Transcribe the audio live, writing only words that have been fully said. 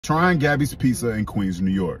Trying Gabby's Pizza in Queens, New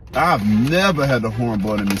York. I've never had the horn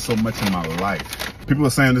blowing at me so much in my life. People are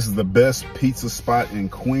saying this is the best pizza spot in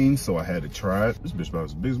Queens, so I had to try it. This bitch about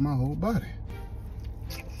as big as my whole body.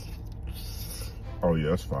 Oh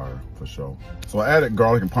yeah, it's fire, for sure. So I added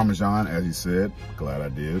garlic and Parmesan, as he said. Glad I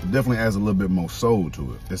did. It definitely adds a little bit more soul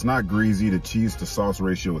to it. It's not greasy. The cheese to sauce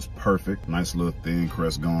ratio is perfect. Nice little thin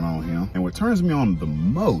crust going on here. And what turns me on the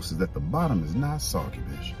most is that the bottom is not soggy,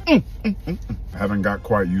 bitch. I haven't got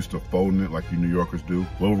quite used to folding it like you New Yorkers do.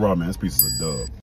 Well, raw, man, this pizza's a dub.